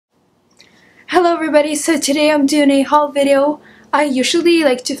Hello everybody, so today I'm doing a haul video. I usually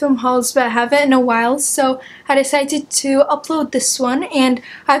like to film hauls but I haven't in a while, so I decided to upload this one, and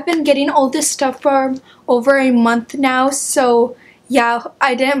I've been getting all this stuff for over a month now, so yeah,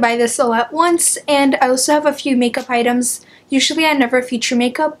 I didn't buy this all at once. And I also have a few makeup items. Usually I never feature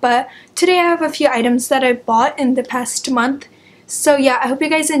makeup, but today I have a few items that I bought in the past month. So yeah, I hope you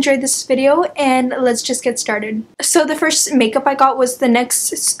guys enjoyed this video, and let's just get started. So the first makeup I got was the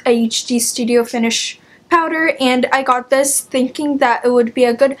NYX HD Studio Finish powder, and I got this thinking that it would be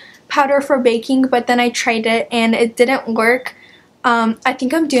a good powder for baking, but then I tried it and it didn't work. I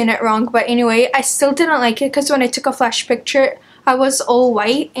think I'm doing it wrong, but anyway, I still didn't like it because when I took a flash picture, I was all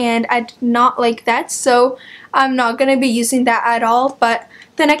white and I did not like that, so I'm not going to be using that at all. But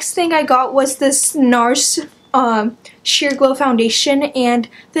the next thing I got was this NARS Sheer Glow foundation, and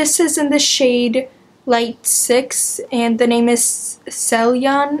this is in the shade Light 6 and the name is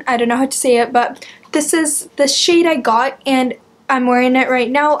Celion. I don't know how to say it, but this is the shade I got and I'm wearing it right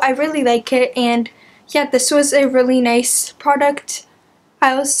now. I really like it, and yeah, this was a really nice product.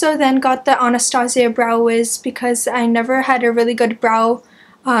 I also then got the Anastasia Brow Wiz because I never had a really good brow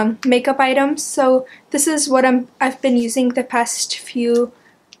makeup item, so this is what I've been using the past few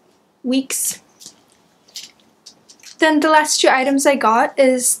weeks. Then the last two items I got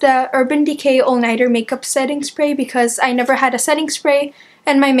is the Urban Decay All Nighter Makeup Setting Spray because I never had a setting spray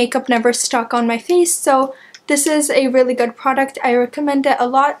and my makeup never stuck on my face, so this is a really good product. I recommend it a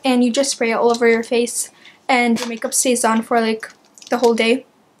lot, and you just spray it all over your face and your makeup stays on for like the whole day.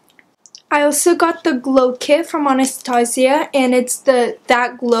 I also got the Glow Kit from Anastasia, and it's the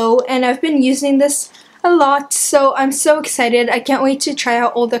That Glow, and I've been using this a lot, so I'm so excited. I can't wait to try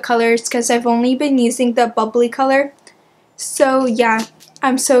out all the colors because I've only been using the bubbly color. So yeah,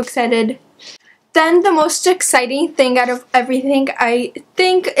 I'm so excited. Then the most exciting thing out of everything, I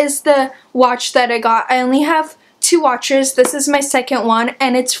think, is the watch that I got. I only have two watches. This is my second one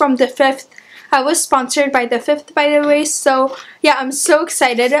and it's from The Fifth. I was sponsored by The Fifth, by the way, so yeah, I'm so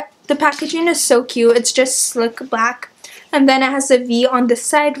excited. The packaging is so cute. It's just slick black and then it has a V on the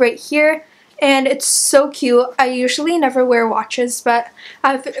side right here. And it's so cute. I usually never wear watches, but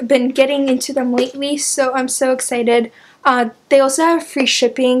I've been getting into them lately, so I'm so excited. They also have free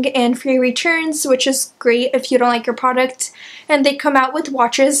shipping and free returns, which is great if you don't like your product. And they come out with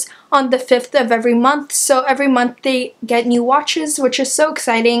watches on the 5th of every month, so every month they get new watches, which is so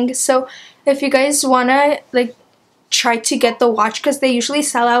exciting. So if you guys wanna try to get the watch, because they usually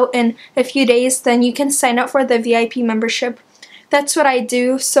sell out in a few days, then you can sign up for the VIP membership. That's what I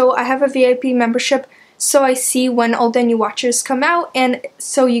do. So I have a VIP membership, so I see when all the new watches come out, and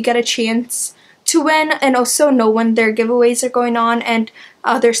so you get a chance to win and also know when their giveaways are going on and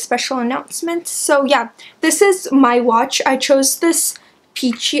other special announcements. So yeah, this is my watch. I chose this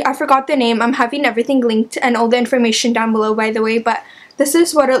peachy, I forgot the name. I'm having everything linked and all the information down below, by the way, but this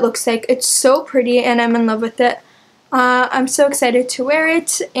is what it looks like. It's so pretty and I'm in love with it. I'm so excited to wear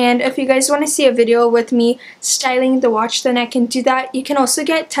it, and if you guys want to see a video with me styling the watch, then I can do that. You can also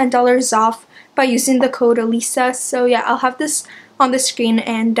get $10 off by using the code Alisa. So yeah, I'll have this on the screen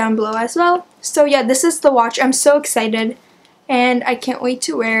and down below as well. So yeah, this is the watch. I'm so excited and I can't wait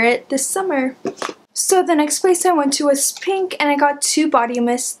to wear it this summer. So the next place I went to was Pink, and I got two body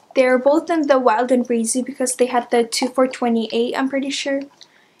mists. They're both in the Wild and Breezy because they had the 2 for $28, I'm pretty sure.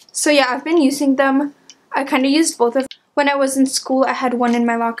 So yeah, I've been using them. I kind of used both of them. When I was in school, I had one in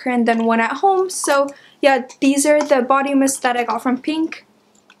my locker and then one at home. So yeah, these are the body mists that I got from Pink.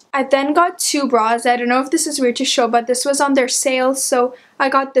 I then got two bras. I don't know if this is weird to show, but this was on their sale, so I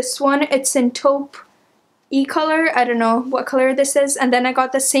got this one. It's in taupe color. I don't know what color this is. And then I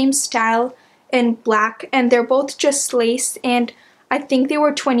got the same style in black, and they're both just lace, and I think they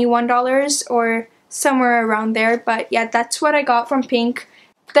were $21 or somewhere around there. But yeah, that's what I got from Pink.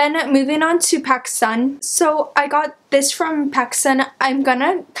 Then moving on to PacSun. So I got this from PacSun. I'm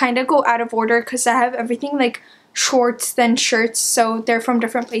gonna kind of go out of order because I have everything like shorts then shirts, so they're from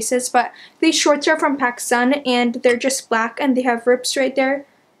different places, but these shorts are from PacSun and they're just black and they have rips right there,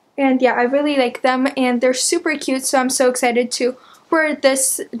 and yeah, I really like them and they're super cute, so I'm so excited to wear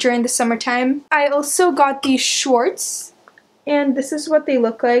this during the summertime. I also got these shorts and this is what they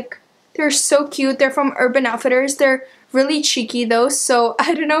look like. They're so cute. They're from Urban Outfitters. They're really cheeky though, so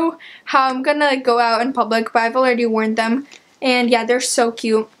I don't know how I'm gonna go out in public, but I've already worn them, and yeah, they're so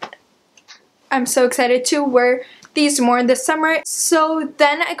cute. I'm so excited to wear these more in the summer. So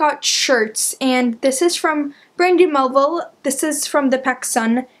then I got shirts, and this is from Brandy Melville. This is from the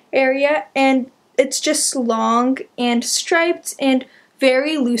PacSun area, and it's just long and striped and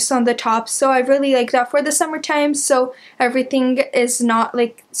very loose on the top, so I really like that for the summertime, so everything is not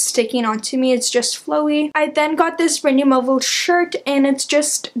like sticking onto me, it's just flowy. I then got this brand new Marvel shirt, and it's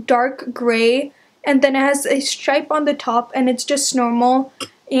just dark gray, and then it has a stripe on the top, and it's just normal.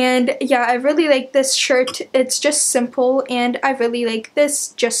 And yeah, I really like this shirt. It's just simple, and I really like this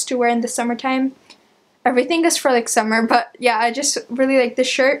just to wear in the summertime. Everything is for like summer, but yeah, I just really like this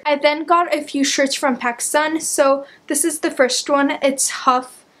shirt. I then got a few shirts from PacSun. So this is the first one. It's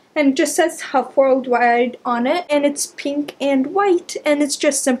Huff, and it just says Huff Worldwide on it, and it's pink and white, and it's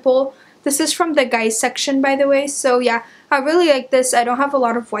just simple. This is from the guys section, by the way, so yeah, I really like this. I don't have a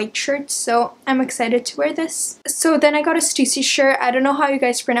lot of white shirts, so I'm excited to wear this. So then I got a Stussy shirt. I don't know how you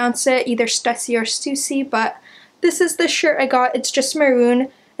guys pronounce it, either Stussy or Stussy, but this is the shirt I got. It's just maroon,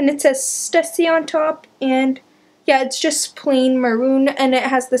 and it says Stussy on top, and yeah, it's just plain maroon, and it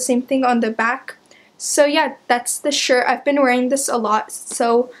has the same thing on the back. So yeah, that's the shirt. I've been wearing this a lot,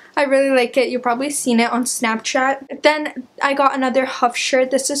 so I really like it. You've probably seen it on Snapchat. Then I got another Huff shirt.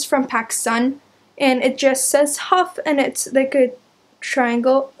 This is from PacSun, and it just says Huff, and it's like a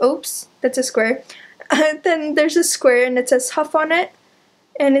triangle. Oops, that's a square. Then there's a square, and it says Huff on it,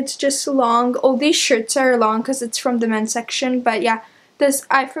 and it's just long. All these shirts are long because it's from the men's section, but yeah, this,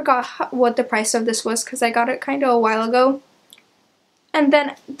 I forgot what the price of this was because I got it kind of a while ago. And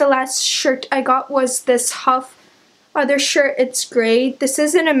then the last shirt I got was this Huff other shirt. It's gray. This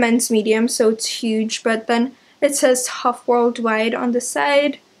is in a men's medium, so it's huge, but then it says Huff Worldwide on the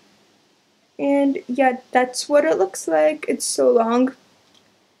side. And yeah, that's what it looks like. It's so long.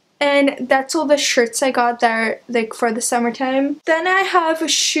 And that's all the shirts I got there, like for the summertime. Then I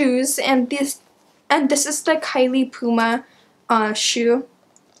have shoes, and this is the Kylie Puma shoe.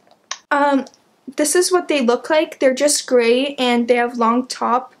 This is what they look like. They're just gray, and they have long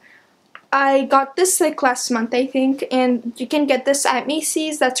top. I got this like last month, I think, and you can get this at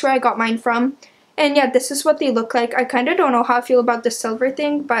Macy's. That's where I got mine from. And yeah, this is what they look like. I kind of don't know how I feel about the silver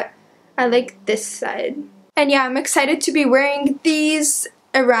thing, but I like this side. And yeah, I'm excited to be wearing these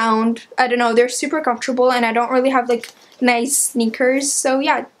around. I don't know, they're super comfortable, and I don't really have like nice sneakers. So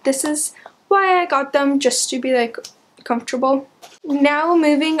yeah, this is why I got them, just to be like comfortable. Now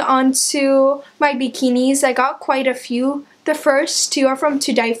moving on to my bikinis. I got quite a few. The first two are from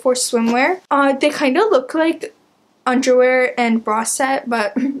To Die For Swimwear. They kind of look like underwear and bra set,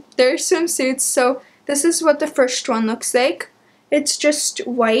 but they're swimsuits. So this is what the first one looks like. It's just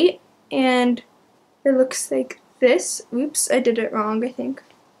white, and it looks like this. Oops, I did it wrong, I think.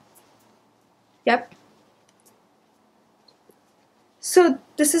 Yep. So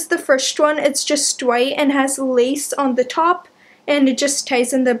this is the first one. It's just white and has lace on the top, and it just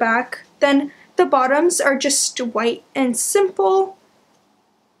ties in the back. Then the bottoms are just white and simple,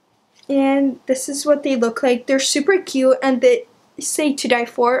 and this is what they look like. They're super cute, and they say To Die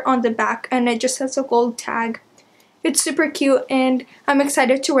For on the back, and it just has a gold tag. It's super cute, and I'm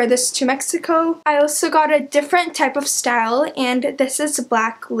excited to wear this to Mexico. I also got a different type of style, and this is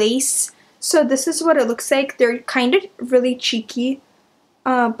black lace. So this is what it looks like. They're kind of really cheeky,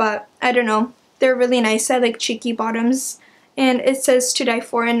 but I don't know. They're really nice. I like cheeky bottoms. And it says To Die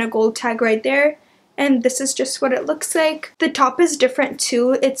For and a gold tag right there. And this is just what it looks like. The top is different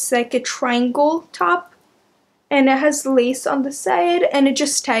too. It's like a triangle top, and it has lace on the side, and it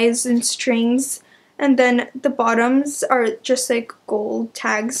just ties in strings. And then the bottoms are just like gold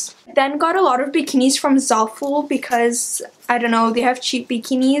tags. Then got a lot of bikinis from Zaful because, I don't know, they have cheap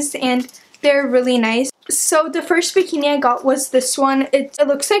bikinis and they're really nice. So the first bikini I got was this one. It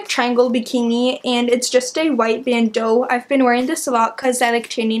looks like triangle bikini, and it's just a white bandeau. I've been wearing this a lot because I like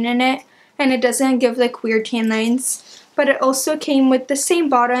tanning in it, and it doesn't give like weird tan lines. But it also came with the same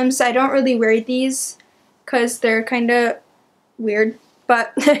bottoms. I don't really wear these because they're kind of weird.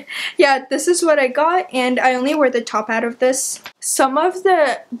 But yeah, this is what I got, and I only wear the top out of this. Some of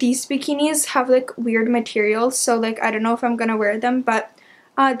these bikinis have like weird materials, so like I don't know if I'm gonna wear them, but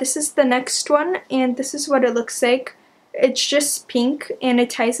this is the next one, and this is what it looks like. It's just pink, and it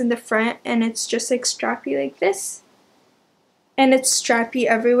ties in the front, and it's just like strappy like this. And it's strappy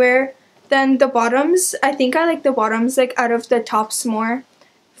everywhere. Then the bottoms, I think I like the bottoms like out of the tops more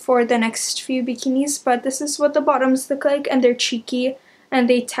for the next few bikinis, but this is what the bottoms look like, and they're cheeky, and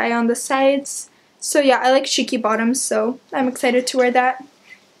they tie on the sides. So yeah, I like cheeky bottoms, so I'm excited to wear that.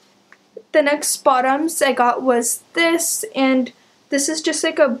 The next bottoms I got was this, and this is just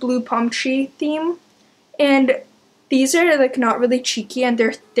like a blue palm tree theme, and these are like not really cheeky, and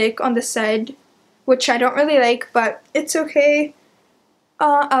they're thick on the side, which I don't really like, but it's okay.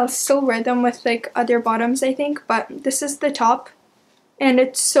 I'll still wear them with like other bottoms, I think, but this is the top, and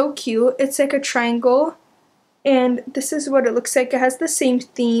it's so cute. It's like a triangle, And this is what it looks like. It has the same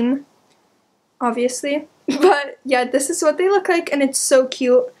theme, obviously. But yeah, this is what they look like, and it's so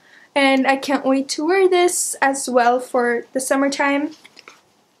cute. And I can't wait to wear this as well for the summertime.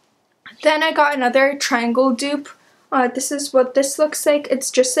 Then I got another triangle dupe. This is what this looks like. It's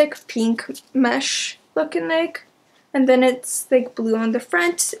just like pink mesh looking like. And then it's like blue on the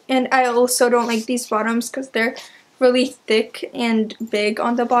front. And I also don't like these bottoms because they're really thick and big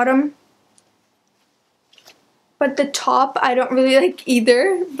on the bottom. But the top I don't really like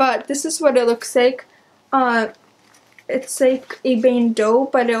either. But this is what it looks like. It's like a bandeau,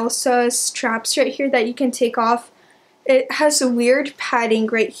 but it also has straps right here that you can take off. It has a weird padding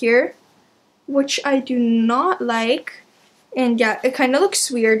right here, which I do not like. And yeah, it kind of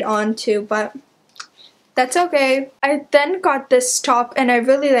looks weird on too, but that's okay. I then got this top and I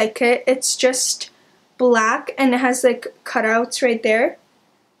really like it. It's just black and it has like cutouts right there.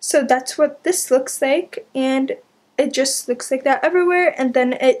 So that's what this looks like, and it just looks like that everywhere, and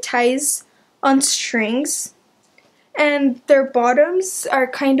then it ties on strings. And their bottoms are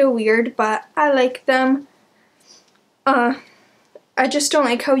kind of weird, but I like them. I just don't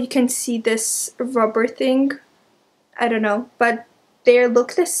like how you can see this rubber thing. I don't know, but they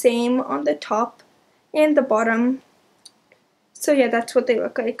look the same on the top and the bottom. So yeah, that's what they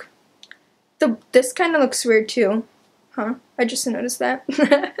look like. This kind of looks weird too. Huh? I just noticed that.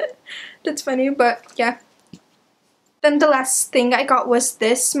 That's funny, but yeah. Then the last thing I got was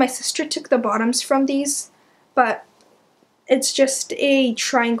this. My sister took the bottoms from these, but it's just a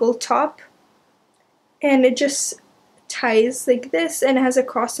triangle top, and it just ties like this, and it has a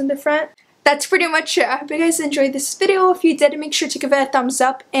cross in the front. That's pretty much it. I hope you guys enjoyed this video. If you did, make sure to give it a thumbs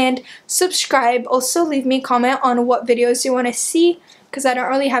up and subscribe. Also, leave me a comment on what videos you want to see, because I don't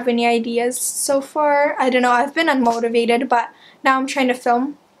really have any ideas so far. I don't know, I've been unmotivated, but now I'm trying to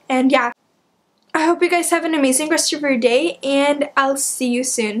film. And yeah, I hope you guys have an amazing rest of your day, and I'll see you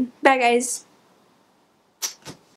soon. Bye guys.